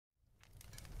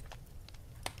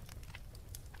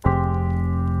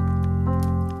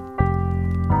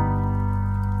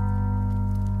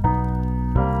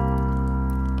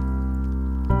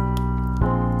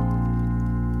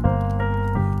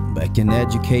Like in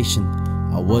education,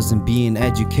 I wasn't being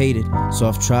educated, so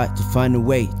I've tried to find a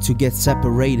way to get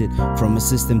separated from a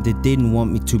system that didn't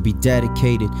want me to be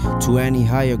dedicated to any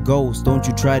higher goals. Don't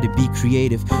you try to be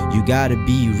creative, you gotta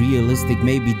be realistic,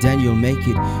 maybe then you'll make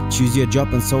it. Choose your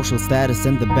job and social status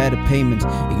and the better payment.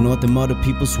 Ignored them other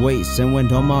people's ways and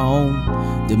went on my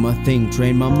own. Did my thing,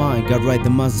 trained my mind, got right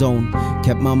in my zone.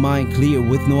 Kept my mind clear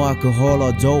with no alcohol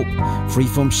or dope. Free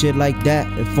from shit like that,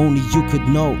 if only you could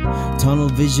know. Tunnel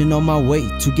vision on my way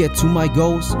to get to my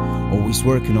goals. Always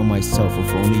working on myself,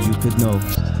 if only you could know.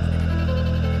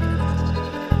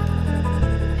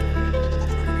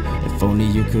 If only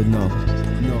you could know.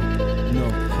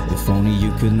 If only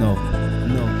you could know.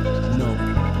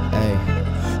 Hey.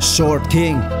 Short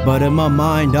king, but in my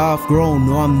mind I've grown.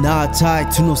 No, I'm not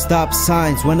tied to no stop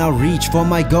signs when I reach for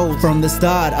my goals. From the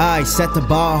start I set the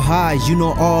bar high, you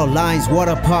know all lines,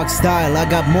 water park style. I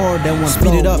got more than one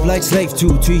flow. Speed it up like slave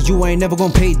to you, I ain't never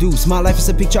gonna pay dues. My life is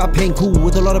a picture I paint cool,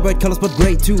 with a lot of bright colors but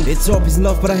gray too. It's all peace and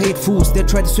love but I hate fools that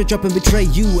try to switch up and betray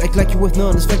you. Act like you with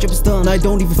none, this friendship is done. I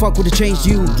don't even fuck with the change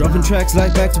you. Dropping tracks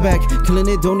like back to back, killing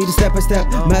it, don't need a step by step.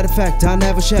 Matter of fact, I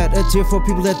never shed a tear for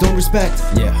people that don't respect.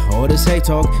 Yeah, all this hate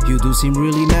talk, you do seem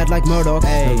really mad like Murdoch.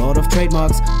 A lot of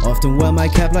trademarks, often wear my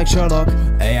cap like Sherlock.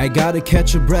 Hey, I gotta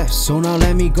catch a breath, so now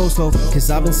let me go slow, cause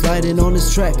I've been sliding on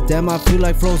this track, damn I feel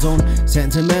like Frozone.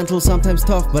 Sentimental, sometimes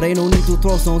tough, but ain't no need to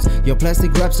throw stones. Your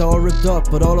plastic raps are all ripped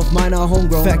up, but all of mine are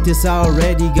homegrown. Fact is I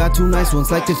already got two nice ones,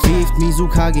 like the fifth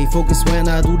Mizukage. Focus when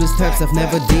I do this type stuff,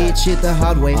 never did shit the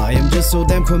hard way. I am just so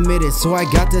damn committed, so I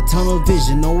got the tunnel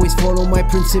vision. Always follow my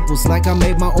principles, like I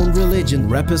made my own religion.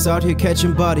 Rappers out here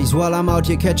catching bodies, while I'm out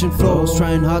here catching flows.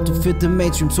 Trying hard to fit the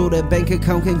mainstream so that bank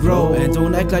account can grow. And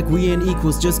don't act like we ain't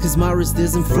equals just cause my wrist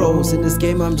isn't froze. In this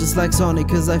game I'm just like Sonic,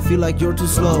 cause I feel like you're too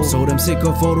slow. So damn sick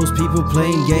of all those people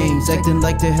playing games, acting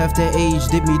like they have their age.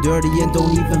 Did me dirty and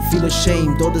don't even feel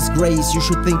ashamed or disgrace. You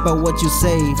should think about what you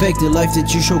say, fake the life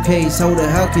that you showcase. How the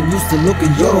hell can you still look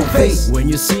in your own face? When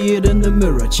you see it in the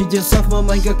mirror, cheat yourself, my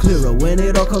mind got clearer. When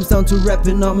it all comes down to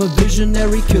rapping, I'm a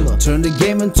visionary killer. Turn the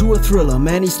game into a thriller,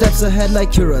 many steps ahead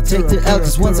like Kira. Take the L,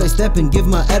 cause once I step and give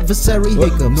my adversary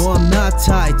hiccups. No, I'm not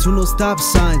tied to no stop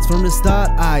signs. From the start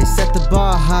I set the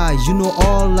bar high, you know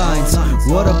all lines.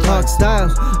 Water park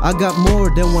style, I got more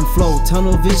than one flow.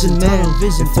 Tunnel vision, man,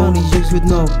 if only you could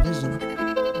know.